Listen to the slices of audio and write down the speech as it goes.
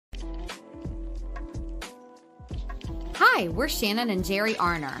Hi, we're Shannon and Jerry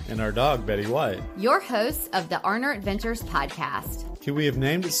Arner. And our dog, Betty White. Your hosts of the Arner Adventures podcast. Could we have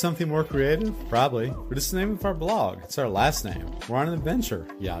named it something more creative? Probably. But it's the name of our blog. It's our last name. We're on an adventure.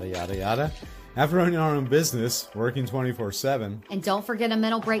 Yada, yada, yada. After running our own business, working 24/7. And don't forget a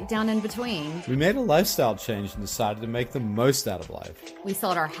mental breakdown in between. We made a lifestyle change and decided to make the most out of life. We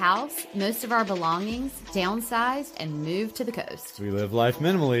sold our house, most of our belongings, downsized, and moved to the coast. We live life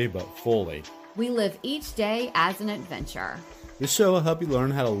minimally, but fully. We live each day as an adventure. This show will help you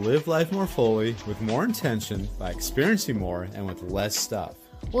learn how to live life more fully, with more intention, by experiencing more, and with less stuff.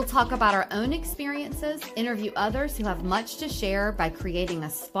 We'll talk about our own experiences, interview others who have much to share by creating a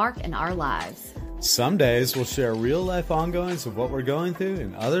spark in our lives. Some days we'll share real-life ongoings of what we're going through,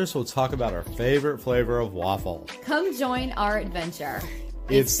 and others will talk about our favorite flavor of waffle. Come join our adventure.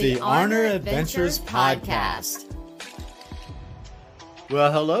 It's the Arner Adventures Podcast. Well,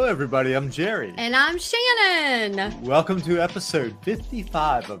 hello, everybody. I'm Jerry. And I'm Shannon. Welcome to episode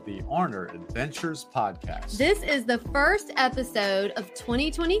 55 of the Arner Adventures Podcast. This is the first episode of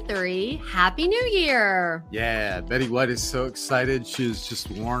 2023. Happy New Year. Yeah, Betty White is so excited. She has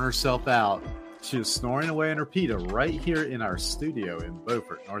just worn herself out. She is snoring away in her pita right here in our studio in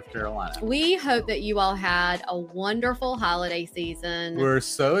Beaufort, North Carolina. We hope that you all had a wonderful holiday season. We're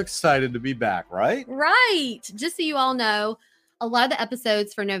so excited to be back, right? Right. Just so you all know, a lot of the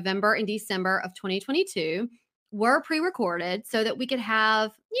episodes for November and December of 2022 were pre-recorded so that we could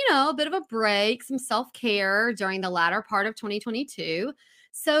have, a bit of a break, some self-care during the latter part of 2022.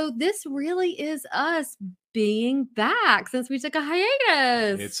 So this really is us being back since we took a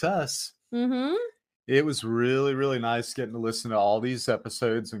hiatus. It's us. Mm-hmm. It was really, really nice getting to listen to all these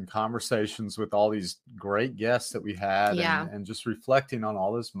episodes and conversations with all these great guests that we had, and just reflecting on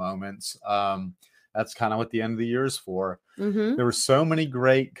all those moments. That's kind of what the end of the year is for. Mm-hmm. There were so many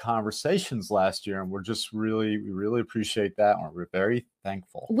great conversations last year, and we really appreciate that. And we're very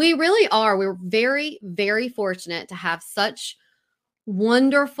thankful. We really are. We're very, very fortunate to have such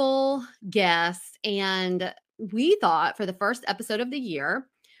wonderful guests. And we thought for the first episode of the year,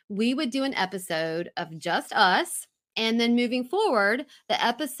 we would do an episode of just us. And then moving forward, the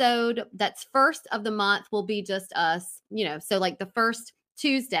episode that's first of the month will be just us, so like the first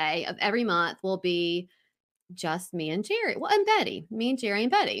Tuesday of every month will be just me and Jerry. Well, and Betty, me and Jerry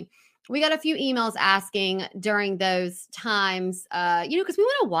and Betty. We got a few emails asking during those times, because we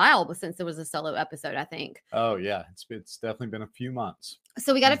went a while since there was a solo episode, I think. Oh, yeah. It's definitely been a few months.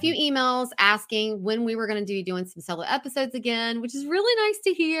 So we got a few emails asking when we were going to be doing some solo episodes again, which is really nice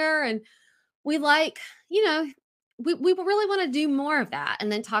to hear. And we like, we really want to do more of that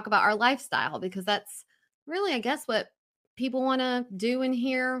and then talk about our lifestyle, because that's really, I guess, what people want to do and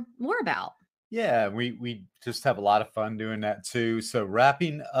hear more about. Yeah, we just have a lot of fun doing that too. So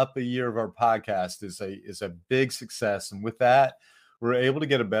wrapping up a year of our podcast is a big success. And with that, we're able to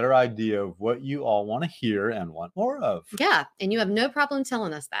get a better idea of what you all want to hear and want more of. Yeah, and you have no problem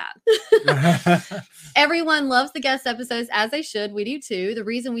telling us that. Everyone loves the guest episodes, as they should. We do too. The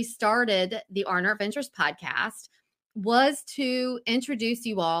reason we started the Arner Adventures podcast was to introduce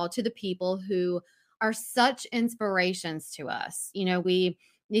you all to the people who are such inspirations to us.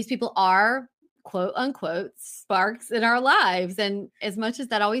 These people are quote unquote sparks in our lives. And as much as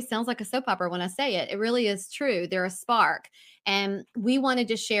that always sounds like a soap opera when I say it, it really is true. They're a spark. And we wanted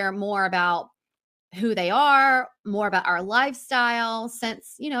to share more about who they are, more about our lifestyle,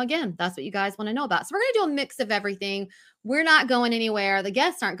 since, again, that's what you guys want to know about. So we're going to do a mix of everything. We're not going anywhere. The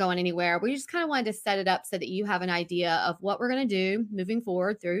guests aren't going anywhere. We just kind of wanted to set it up so that you have an idea of what we're going to do moving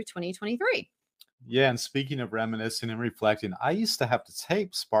forward through 2023. Yeah, and speaking of reminiscing and reflecting, I used to have to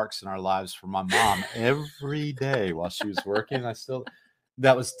tape Sparks in Our Lives for my mom every day while she was working.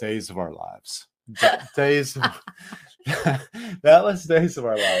 That was days of our lives. That was days of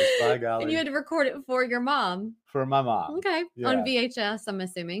our lives, by golly. And you had to record it for your mom. For my mom. Okay. Yeah. On VHS, I'm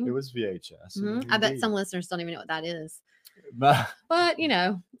assuming. It was VHS. Mm-hmm. I bet some listeners don't even know what that is. But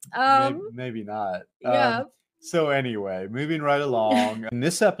maybe not. Yeah. So anyway, moving right along. In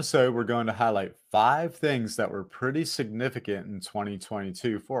this episode, we're going to highlight 5 things that were pretty significant in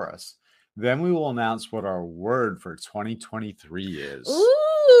 2022 for us. Then we will announce what our word for 2023 is.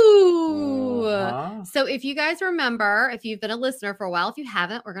 Ooh. Uh-huh. So if you guys remember, if you've been a listener for a while, if you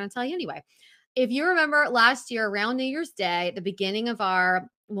haven't, we're going to tell you anyway. If you remember last year around New Year's Day, at the beginning of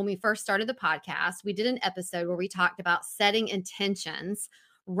when we first started the podcast, we did an episode where we talked about setting intentions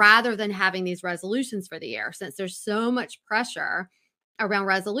rather than having these resolutions for the year, since there's so much pressure around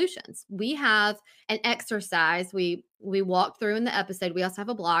resolutions. We have an exercise we walked through in the episode. We also have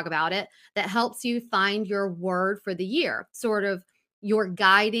a blog about it that helps you find your word for the year, sort of your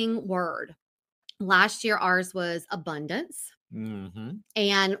guiding word. Last year, ours was abundance. Mm-hmm.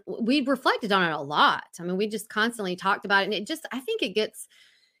 And we reflected on it a lot. I mean, we just constantly talked about it. And I think it gets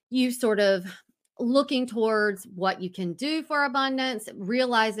you sort of looking towards what you can do for abundance,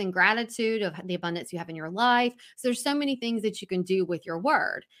 realizing gratitude of the abundance you have in your life. So there's so many things that you can do with your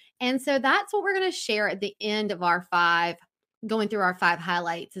word. And so that's what we're going to share at the end of our going through our 5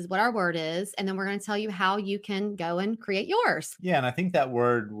 highlights is what our word is. And then we're going to tell you how you can go and create yours. Yeah. And I think that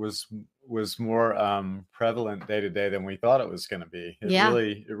word was more prevalent day to day than we thought it was going to be.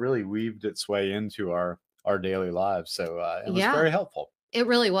 It really weaved its way into our daily lives. So it was very helpful. It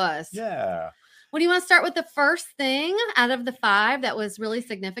really was. Yeah. Well, do you want to start with the first thing out of the 5 that was really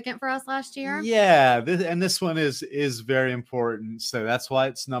significant for us last year? Yeah, this one is very important. So that's why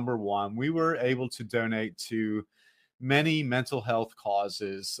it's number 1. We were able to donate to many mental health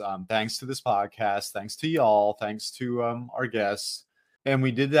causes, thanks to this podcast, thanks to y'all, thanks to our guests. And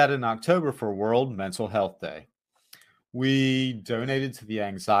we did that in October for World Mental Health Day. We donated to the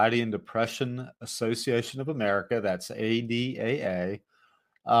Anxiety and Depression Association of America, that's ADAA,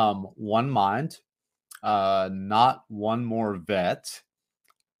 One Mind, Not One More Vet,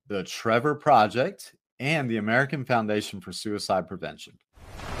 the Trevor Project, and the American Foundation for Suicide Prevention.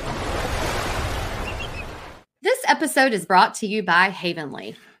 This episode is brought to you by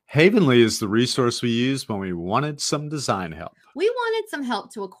Havenly. Havenly is the resource we used when we wanted some design help. We wanted some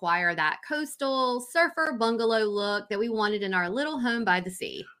help to acquire that coastal surfer bungalow look that we wanted in our little home by the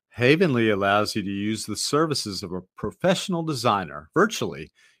sea. Havenly allows you to use the services of a professional designer virtually.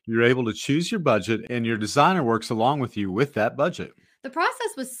 You're able to choose your budget, and your designer works along with you with that budget. The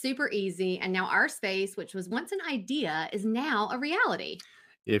process was super easy, and now our space, which was once an idea, is now a reality.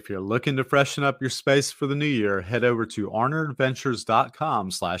 If you're looking to freshen up your space for the new year, head over to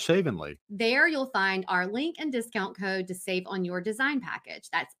arneradventures.com/Havenly. There you'll find our link and discount code to save on your design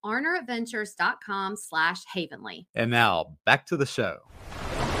package. That's arneradventures.com/Havenly. And now back to the show.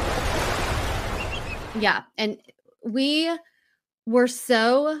 Yeah. And we were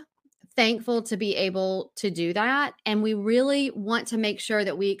so thankful to be able to do that. And we really want to make sure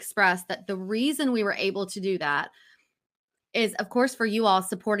that we express that the reason we were able to do that is, of course, for you all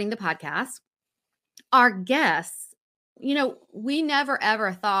supporting the podcast. Our guests, we never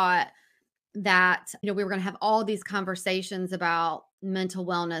ever thought that, we were going to have all these conversations about mental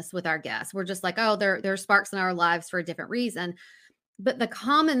wellness with our guests. We're just like, oh, there are sparks in our lives for a different reason. But the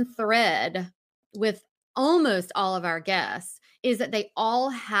common thread with almost all of our guests is that they all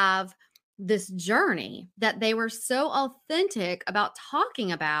have this journey that they were so authentic about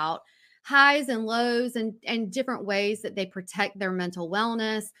talking about highs and lows and different ways that they protect their mental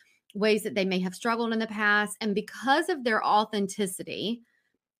wellness, ways that they may have struggled in the past. And because of their authenticity,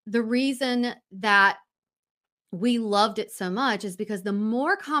 the reason that we loved it so much is because the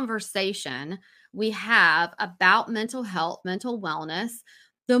more conversation we have about mental health, mental wellness,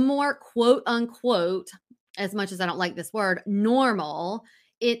 the more quote unquote, as much as I don't like this word, normal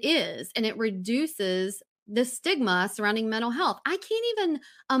it is. And it reduces the stigma surrounding mental health. I can't even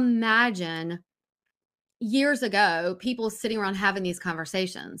imagine years ago, people sitting around having these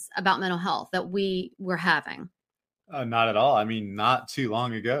conversations about mental health that we were having. Not at all. I mean, not too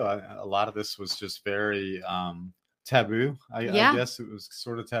long ago, a lot of this was just very taboo. I guess it was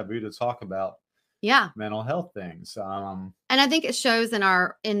sort of taboo to talk about mental health things. And I think it shows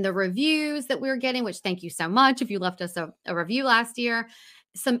in the reviews that we're getting, which thank you so much. If you left us a review last year,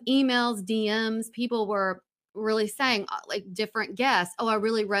 some emails, DMs, people were really saying, like, different guests, oh, I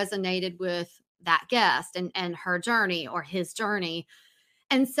really resonated with that guest and her journey or his journey.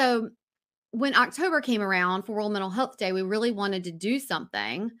 And so when October came around for World Mental Health Day, we really wanted to do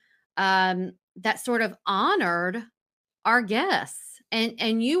something that sort of honored our guests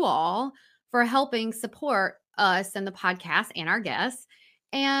and you all for helping support us and the podcast and our guests,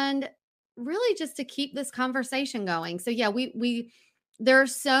 and really just to keep this conversation going. So yeah, there are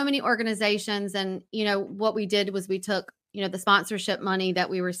so many organizations, and what we did was we took the sponsorship money that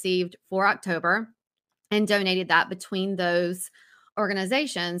we received for October and donated that between those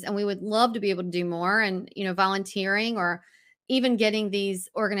organizations. And we would love to be able to do more, and volunteering or even getting these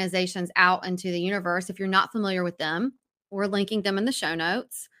organizations out into the universe. If you're not familiar with them, we're linking them in the show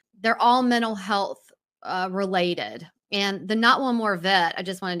notes. They're all mental health related. And the Not One More Vet, I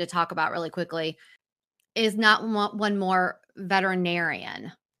just wanted to talk about really quickly, is Not One More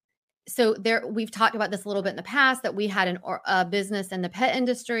Veterinarian. So we've talked about this a little bit in the past, that we had a business in the pet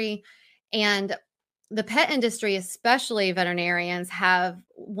industry, and the pet industry, especially veterinarians, have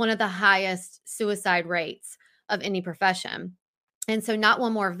one of the highest suicide rates of any profession. And so Not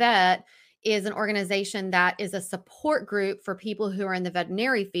One More Vet is an organization that is a support group for people who are in the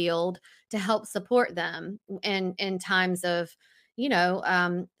veterinary field to help support them in times of,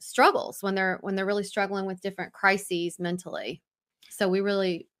 struggles when they're really struggling with different crises mentally. So we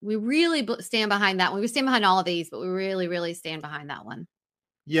really stand behind that one. We stand behind all of these, but we really, really stand behind that one.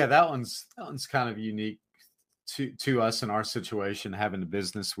 Yeah, that one's kind of unique to us in our situation, having the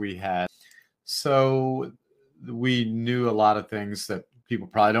business we had. So we knew a lot of things that people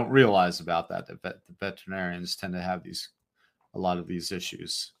probably don't realize about that. The veterinarians tend to have a lot of these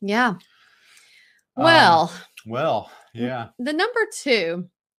issues. Yeah. Well, yeah. The number 2,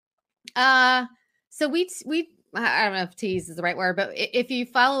 so we I don't know if tease is the right word, but if you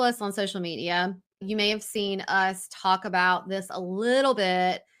follow us on social media, you may have seen us talk about this a little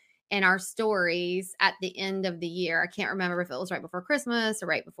bit in our stories at the end of the year. I can't remember if it was right before Christmas or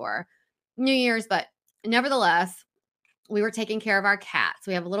right before New Year's, but nevertheless, we were taking care of our cats.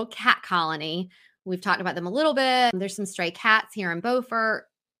 We have a little cat colony. We've talked about them a little bit. There's some stray cats here in Beaufort.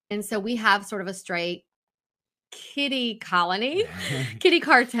 And so we have sort of a stray kitty colony, kitty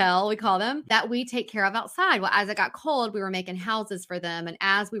cartel, we call them, that we take care of outside. Well, as it got cold, we were making houses for them. And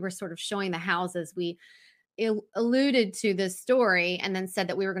as we were sort of showing the houses, we alluded to this story and then said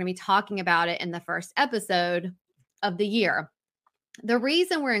that we were going to be talking about it in the first episode of the year. The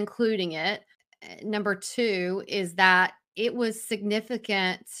reason we're including it, number 2, is that it was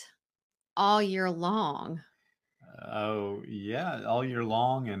significant all year long. Oh, yeah, all year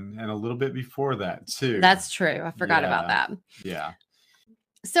long and a little bit before that too. That's true. I forgot about that. Yeah.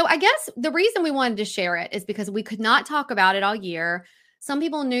 So I guess the reason we wanted to share it is because we could not talk about it all year. Some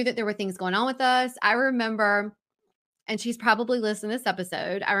people knew that there were things going on with us. I remember, and she's probably listened to this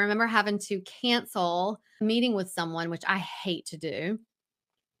episode, I remember having to cancel a meeting with someone, which I hate to do.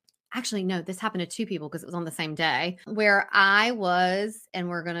 Actually, no, this happened to 2 people because it was on the same day, where I was, and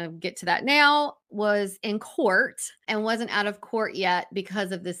we're going to get to that now, was in court and wasn't out of court yet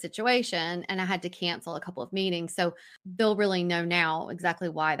because of this situation. And I had to cancel a couple of meetings. So they'll really know now exactly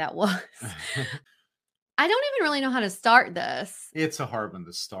why that was. I don't even really know how to start this. It's a hard one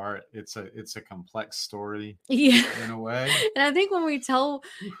to start. It's a complex story, yeah, in a way. And I think when we tell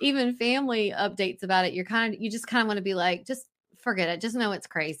even family updates about it, you just kind of want to be like, just forget it. Just know it's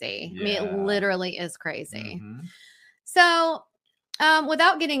crazy. Yeah. I mean, it literally is crazy. Mm-hmm. So,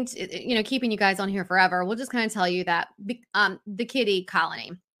 without getting to, keeping you guys on here forever, we'll just kind of tell you that the kitty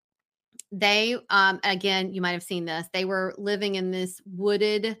colony, they, again, you might have seen this. They were living in this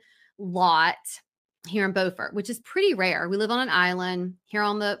wooded lot here in Beaufort, which is pretty rare. We live on an island here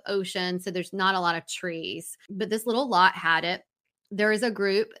on the ocean, so there's not a lot of trees, but this little lot had it. There is a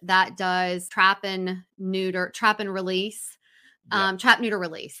group that does trap and release. Trap, neuter,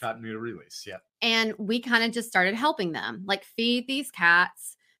 release. Trap, neuter, release. Yeah. And we kind of just started helping them, like feed these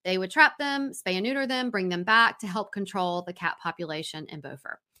cats. They would trap them, spay and neuter them, bring them back to help control the cat population in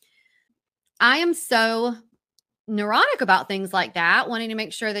Beaufort. I am so neurotic about things like that, wanting to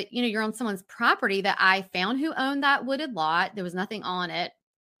make sure that, you're on someone's property, that I found who owned that wooded lot. There was nothing on it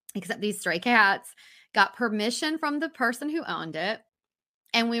except these stray cats, got permission from the person who owned it.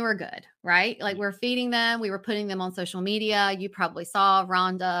 And we were good, right? Like, we're feeding them. We were putting them on social media. You probably saw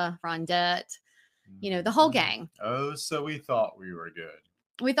Rhonda, Rondette, the whole gang. Oh, so we thought we were good.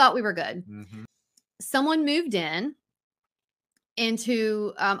 We thought we were good. Mm-hmm. Someone moved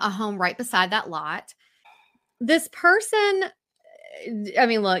into a home right beside that lot. This person, I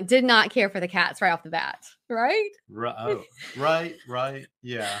mean, look, did not care for the cats right off the bat, right? Right.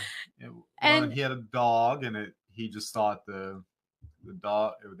 Yeah. And he had a dog, and he just thought the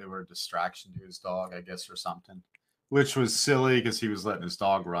dog, they were a distraction to his dog, I guess, or something, which was silly because he was letting his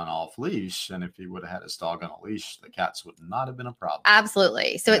dog run off leash. And if he would have had his dog on a leash, the cats would not have been a problem.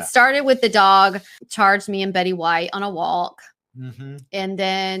 Absolutely. So It started with the dog charged me and Betty White on a walk. Mm-hmm. And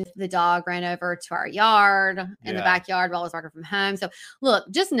then the dog ran over to our yard in the backyard while I was working from home. So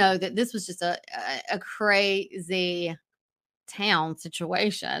look, just know that this was just a crazy town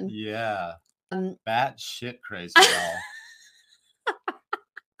situation. Yeah. Batshit crazy, y'all.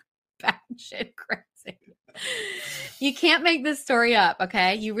 Batshit crazy. You can't make this story up,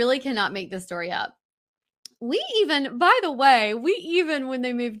 okay? You really cannot make this story up. By the way, when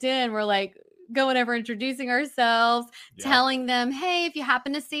they moved in, we're like going over, introducing ourselves, telling them, hey, if you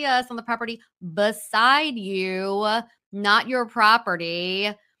happen to see us on the property beside you, not your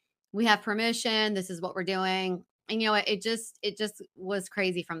property, we have permission. This is what we're doing. And it just was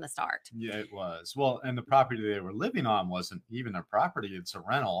crazy from the start. Yeah, it was. Well, and the property they were living on wasn't even their property. It's a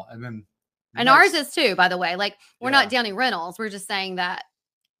rental. And ours is too, by the way. Like, we're not downing rentals. We're just saying that.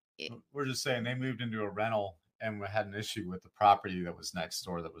 We're just saying they moved into a rental and we had an issue with the property that was next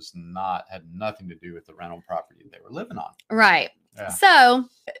door that had nothing to do with the rental property they were living on. Right. Yeah. So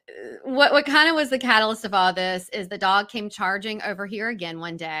what kind of was the catalyst of all this is the dog came charging over here again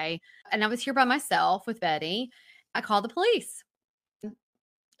one day, and I was here by myself with Betty. I called the police.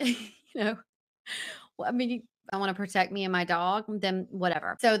 I mean, I want to protect me and my dog, then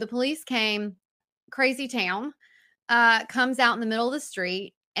whatever. So the police came, crazy town, comes out in the middle of the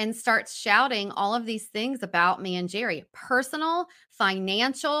street and starts shouting all of these things about me and Jerry, personal,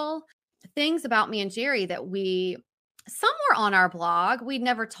 financial things about me and Jerry that some were on our blog. We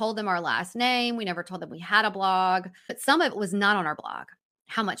never told them our last name. We never told them we had a blog, but some of it was not on our blog.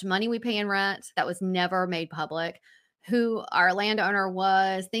 How much money we pay in rent, that was never made public. Who our landowner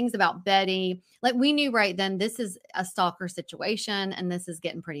was, things about Betty. Like, we knew right then this is a stalker situation and this is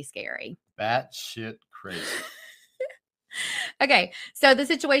getting pretty scary. Batshit crazy. Okay, so the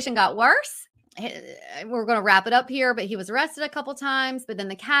situation got worse. We're going to wrap it up here, but he was arrested a couple times. But then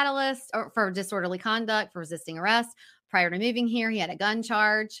the catalyst for disorderly conduct, for resisting arrest, prior to moving here, he had a gun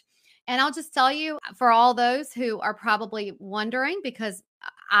charge. And I'll just tell you, for all those who are probably wondering, because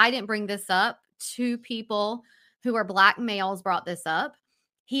I didn't bring this up, 2 people who are Black males brought this up.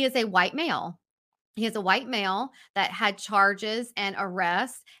 He is a white male. He is a white male that had charges and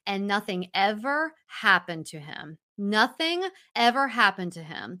arrests, and nothing ever happened to him. Nothing ever happened to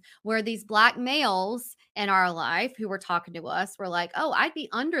him. Where these Black males in our life who were talking to us were like, oh, I'd be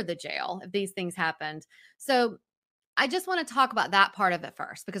under the jail if these things happened. So I just want to talk about that part of it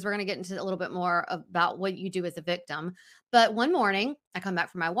first, because we're going to get into a little bit more about what you do as a victim. But one morning, I come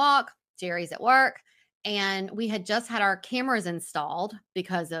back from my walk. Jerry's at work. And we had just had our cameras installed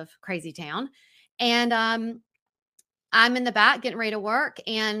because of Crazy Town. And I'm in the back getting ready to work,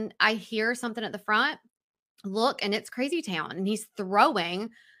 and I hear something at the front. Look, and it's Crazy Town. And he's throwing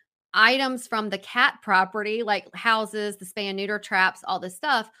items from the cat property, like houses, the spay and neuter traps, all this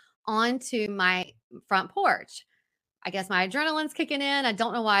stuff, onto my front porch. I guess my adrenaline's kicking in. I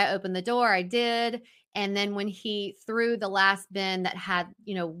don't know why I opened the door. I did. And then when he threw the last bin that had,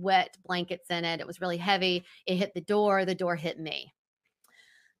 wet blankets in it, it was really heavy. It hit the door hit me.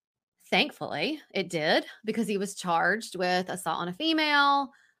 Thankfully, it did, because he was charged with assault on a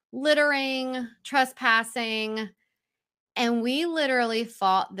female, littering, trespassing. And we literally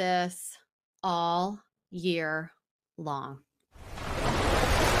fought this all year long.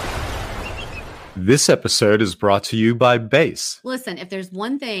 This episode is brought to you by Base. Listen, if there's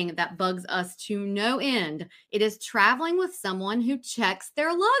one thing that bugs us to no end, it is traveling with someone who checks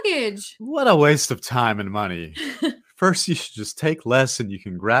their luggage. What a waste of time and money. First, you should just take less, and you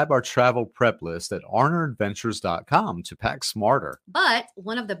can grab our travel prep list at arneradventures.com to pack smarter. But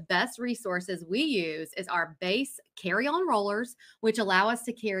one of the best resources we use is our Base carry-on rollers, which allow us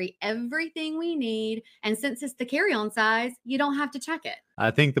to carry everything we need. And since it's the carry-on size, you don't have to check it.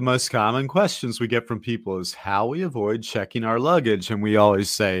 I think the most common questions we get from people is how we avoid checking our luggage. And we always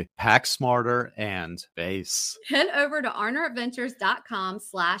say, pack smarter and Base. Head over to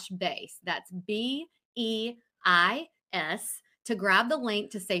arneradventures.com/base. That's BEIS to grab the link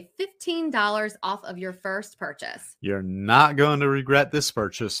to save $15 off of your first purchase. You're not going to regret this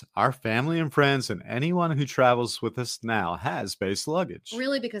purchase. Our family and friends and anyone who travels with us now has Base luggage.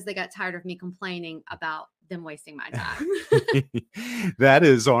 Really, because they got tired of me complaining about them wasting my time. That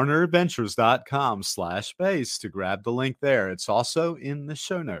is arneradventures.com/base to grab the link there. It's also in the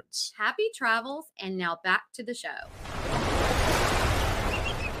show notes. Happy travels. And now back to the show.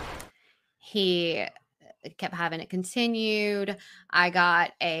 He kept having it continued. I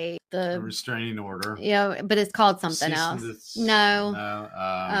got a restraining order. But it's called something else. Well,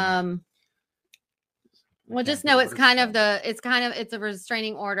 just know it's a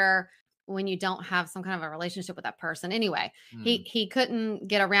restraining order when you don't have some kind of a relationship with that person. Anyway, he couldn't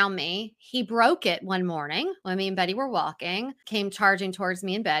get around me. He broke it one morning when me and Betty were walking, came charging towards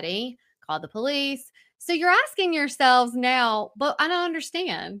me and Betty, called the police. So you're asking yourselves now, but I don't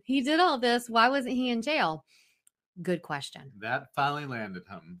understand. He did all this. Why wasn't he in jail? Good question. That finally landed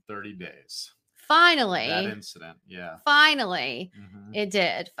him 30 days. Finally. That incident, yeah. Finally, it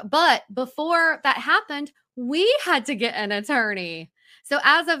did. But before that happened, we had to get an attorney. So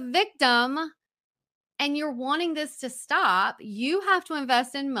as a victim, and you're wanting this to stop, you have to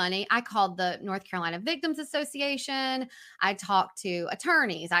invest in money. I called the North Carolina Victims Association. I talked to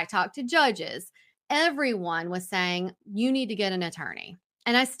attorneys. I talked to judges. Everyone was saying, you need to get an attorney.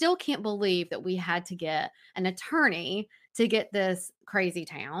 And I still can't believe that we had to get an attorney to get this Crazy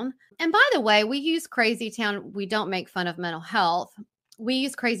Town. And by the way, we use Crazy Town. We don't make fun of mental health. We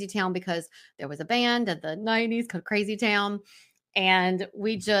use Crazy Town because there was a band in the 90s called Crazy Town. And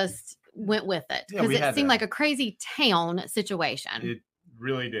we just went with it Yeah, because we it had seemed to. like a crazy town situation. It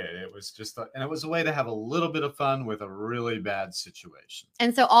really did. It was just, and it was a way to have a little bit of fun with a really bad situation.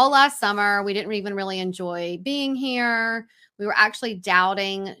 And so all last summer, we didn't even really enjoy being here. We were actually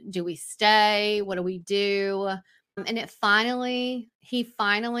doubting, do we stay? What do we do? And he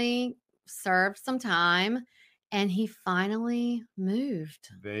finally served some time and he finally moved.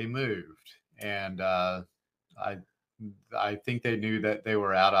 They moved, and I think they knew that they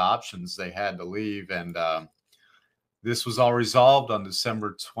were out of options. They had to leave, and this was all resolved on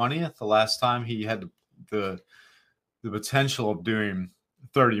December 20th. The last time he had the potential of doing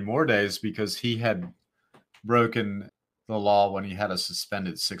 30 more days because he had broken the law when he had a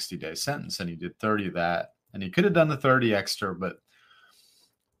suspended 60-day sentence, and he did 30 of that, and he could have done the 30 extra, but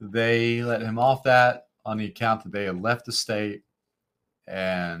they let him off that on the account that they had left the state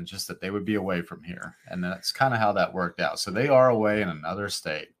and just that they would be away from here. And that's kind of how that worked out. So they are away in another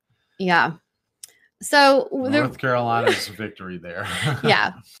state. Yeah. So North Carolina's victory there.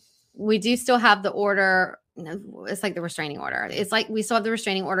 Yeah. We do still have the order. It's like the restraining order. It's like we still have the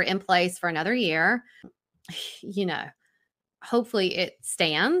restraining order in place for another year. Hopefully it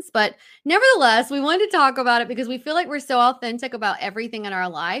stands. But nevertheless, we wanted to talk about it because we feel like we're so authentic about everything in our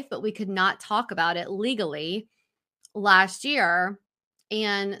life, but we could not talk about it legally last year.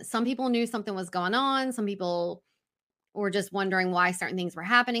 And some people knew something was going on. Some people were just wondering why certain things were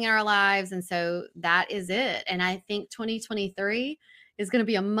happening in our lives. And so that is it. And I think 2023 is going to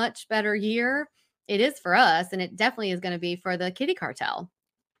be a much better year. It is for us. And it definitely is going to be for the Kitty Cartel.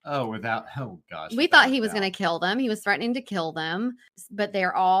 Oh gosh. We thought he was going to kill them. He was threatening to kill them, but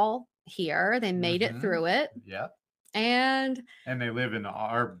they're all here. They made it through it. Yeah. And they live in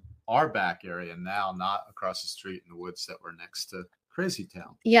our back area now, not across the street in the woods that were next to Crazy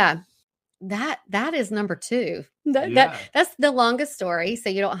Town. Yeah. That is number 2. That's the longest story. So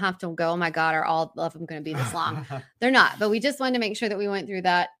you don't have to go, oh my God, are all of them going to be this long? They're not. But we just wanted to make sure that we went through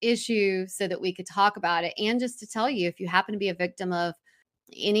that issue so that we could talk about it. And just to tell you, if you happen to be a victim of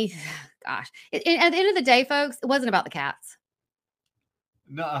at the end of the day, folks, it wasn't about the cats.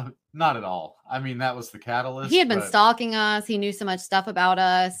 No, not at all. I mean, that was the catalyst. He had been stalking us. He knew so much stuff about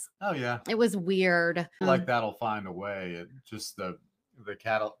us. Oh yeah. It was weird. Like that'll find a way. It just the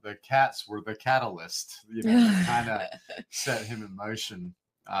cats were the catalyst, kind of set him in motion.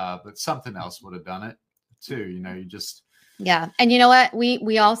 But something else would have done it too. You just. Yeah. And you know what?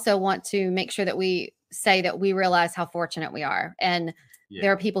 We also want to make sure that we say that we realize how fortunate we are. And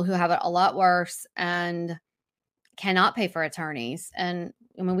there are people who have it a lot worse and cannot pay for attorneys. And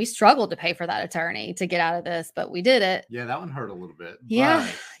I mean, we struggled to pay for that attorney to get out of this, but we did it. Yeah, that one hurt a little bit. Yeah.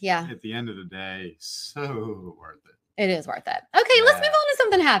 Yeah. At the end of the day, so worth it. It is worth it. Okay, let's move on to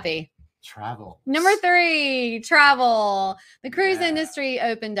something happy. Travel. Number 3, travel. The cruise industry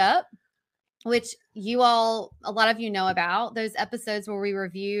opened up, which a lot of you know about. Those episodes where we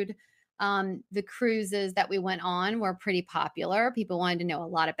reviewed the cruises that we went on were pretty popular. People wanted to know a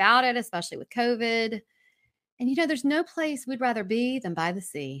lot about it, especially with COVID. And there's no place we'd rather be than by the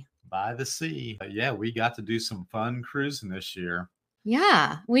sea. By the sea. Yeah, we got to do some fun cruising this year.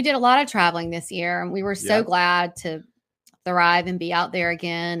 Yeah, we did a lot of traveling this year. And we were so glad to thrive and be out there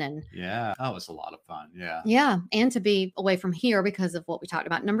again. And yeah, that was a lot of fun. Yeah. Yeah. And to be away from here because of what we talked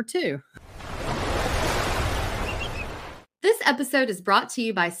about. Number 2. This episode is brought to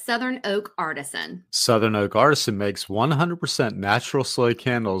you by Southern Oak Artisan. Southern Oak Artisan makes 100% natural soy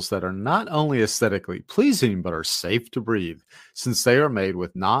candles that are not only aesthetically pleasing, but are safe to breathe, since they are made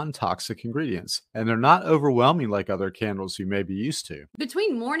with non-toxic ingredients, and they're not overwhelming like other candles you may be used to.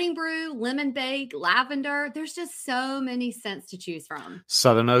 Between Morning Brew, Lemon Bake, Lavender, there's just so many scents to choose from.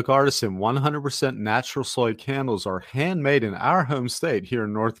 Southern Oak Artisan 100% natural soy candles are handmade in our home state here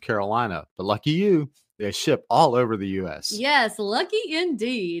in North Carolina, but lucky you, they ship all over the U.S. Yes, lucky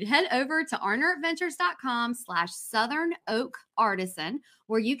indeed. Head over to arnertadventures.com/Southern Oak Artisan,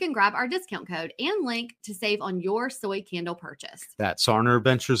 where you can grab our discount code and link to save on your soy candle purchase. That's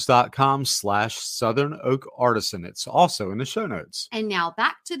arnertadventures.com/Southern Oak Artisan. It's also in the show notes. And now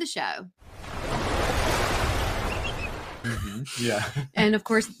back to the show. Yeah. And of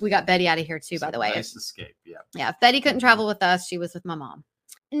course, we got Betty out of here too, by the way. Nice escape. Yeah. Yeah. If Betty couldn't travel with us, she was with my mom.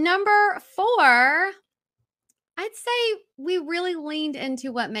 Number 4. I'd say we really leaned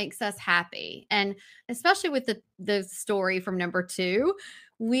into what makes us happy. And especially with the story from number 2,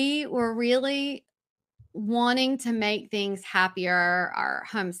 we were really wanting to make things happier, our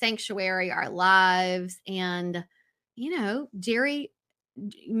home sanctuary, our lives. And, Jerry,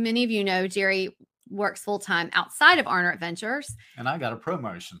 many of you know, Jerry works full-time outside of Arner Adventures. And I got a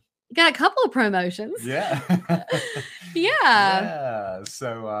promotion. got a couple of promotions. Yeah. Yeah.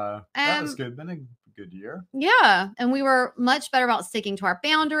 So that was good. Been a good year. Yeah. And we were much better about sticking to our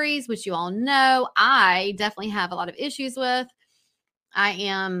boundaries, which you all know I definitely have a lot of issues with. I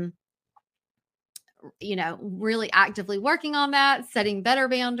am, really actively working on that, setting better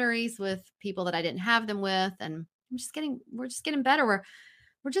boundaries with people that I didn't have them with. And we're just getting better.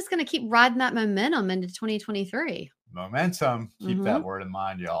 We're just going to keep riding that momentum into 2023. Momentum. Keep that word in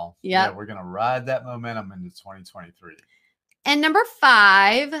mind, y'all. Yep. Yeah, we're going to ride that momentum into 2023. And number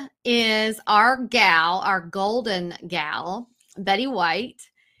 5 is our golden gal, Betty White.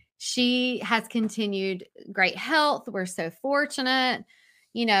 She has continued great health. We're so fortunate.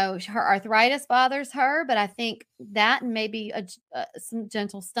 Her arthritis bothers her, but I think that and maybe some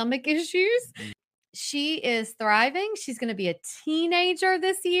gentle stomach issues. She is thriving. She's going to be a teenager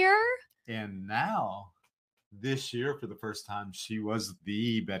this year. And now, this year, for the first time, she was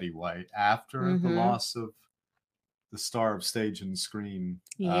the Betty White after the loss of the star of stage and screen,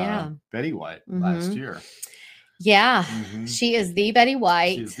 Betty White, last year. Yeah, she is the Betty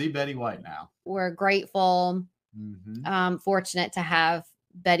White. She is the Betty White now. We're grateful, fortunate to have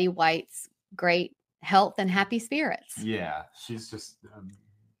Betty White's great health and happy spirits. Yeah, she's just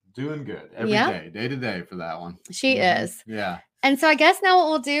doing good every day to day for that one. She is. Yeah. And so I guess now what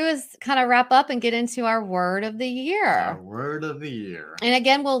we'll do is kind of wrap up and get into our word of the year. Our word of the year. And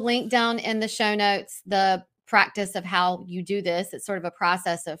again, we'll link down in the show notes the practice of how you do this. It's sort of a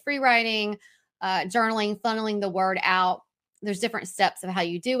process of free writing, journaling, funneling the word out. There's different steps of how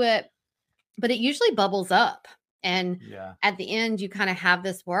you do it, but it usually bubbles up. And at the end, you kind of have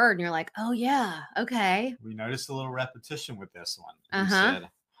this word and you're like, oh, yeah, okay. We noticed a little repetition with this one. We said,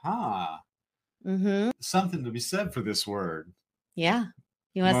 something to be said for this word. Yeah.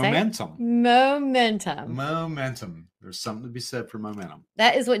 You want to say? Momentum. Momentum. There's something to be said for momentum.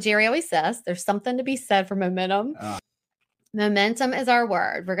 That is what Jerry always says. There's something to be said for momentum. Momentum is our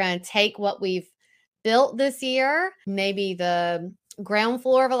word. We're going to take what we've built this year, maybe the ground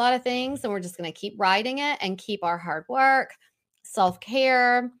floor of a lot of things, and we're just going to keep riding it and keep our hard work,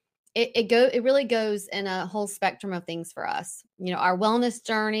 self-care. It really goes in a whole spectrum of things for us. Our wellness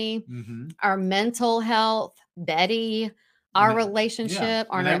journey, our mental health, Betty, our relationship,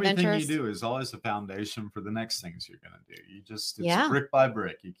 our adventures. Everything you do is always a foundation for the next things you're going to do. It's brick by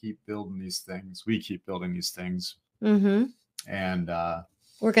brick. You keep building these things. We keep building these things. And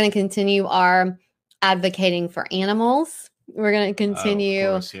we're going to continue our advocating for animals. We're going to continue.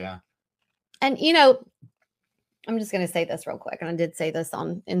 Of course, yeah. And, I'm just going to say this real quick. And I did say this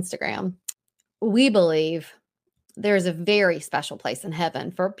on Instagram. We believe there's a very special place in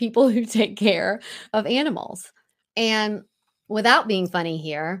heaven for people who take care of animals. And without being funny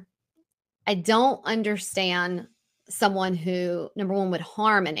here, I don't understand someone who, number one, would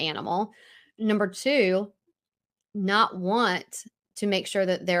harm an animal. Number two, not want to make sure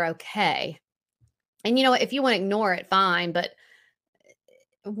that they're okay. And if you want to ignore it, fine. But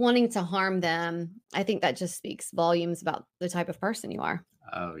wanting to harm them, I think that just speaks volumes about the type of person you are.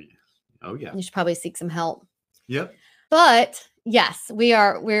 Oh, yeah. Oh, yeah. You should probably seek some help. Yep. But yes,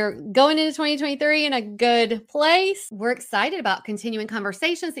 we're going into 2023 in a good place. We're excited about continuing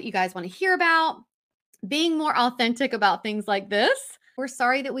conversations that you guys want to hear about, being more authentic about things like this. We're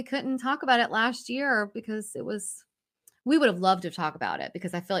sorry that we couldn't talk about it last year because we would have loved to talk about it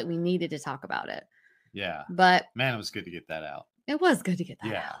because I feel like we needed to talk about it. Yeah. But man, it was good to get that out. It was good to get that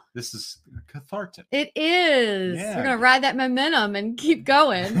out. Yeah. This is cathartic. It is. Yeah. We're going to ride that momentum and keep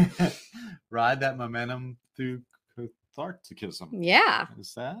going. Ride that momentum through catharticism. Yeah.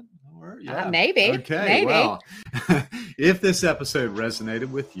 Is that a word? Yeah. Maybe. Okay. Maybe. Well, if this episode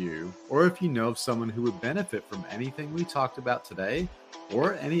resonated with you, or if you know of someone who would benefit from anything we talked about today,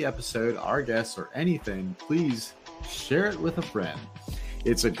 or any episode, our guests, or anything, please share it with a friend.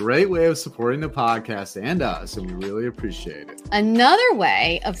 It's a great way of supporting the podcast and us, and we really appreciate it. Another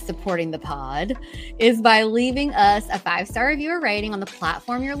way of supporting the pod is by leaving us a 5-star review or rating on the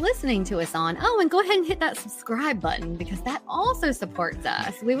platform you're listening to us on. Oh, and go ahead and hit that subscribe button because that also supports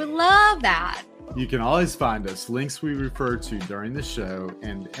us. We would love that. You can always find us, links we refer to during the show,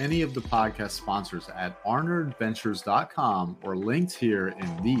 and any of the podcast sponsors at arneradventures.com or linked here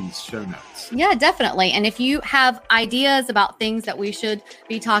in these show notes. Yeah, definitely. And if you have ideas about things that we should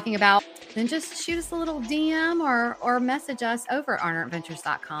be talking about, then just shoot us a little DM or message us over at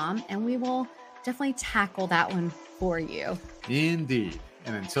arneradventures.com, and we will definitely tackle that one for you. Indeed.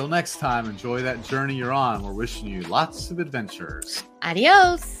 And until next time, enjoy that journey you're on. We're wishing you lots of adventures.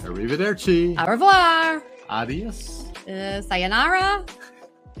 Adios. Arrivederci. Au revoir. Adios. Sayonara.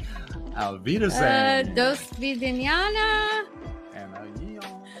 Auf Wiedersehen. Dos Vidaniana.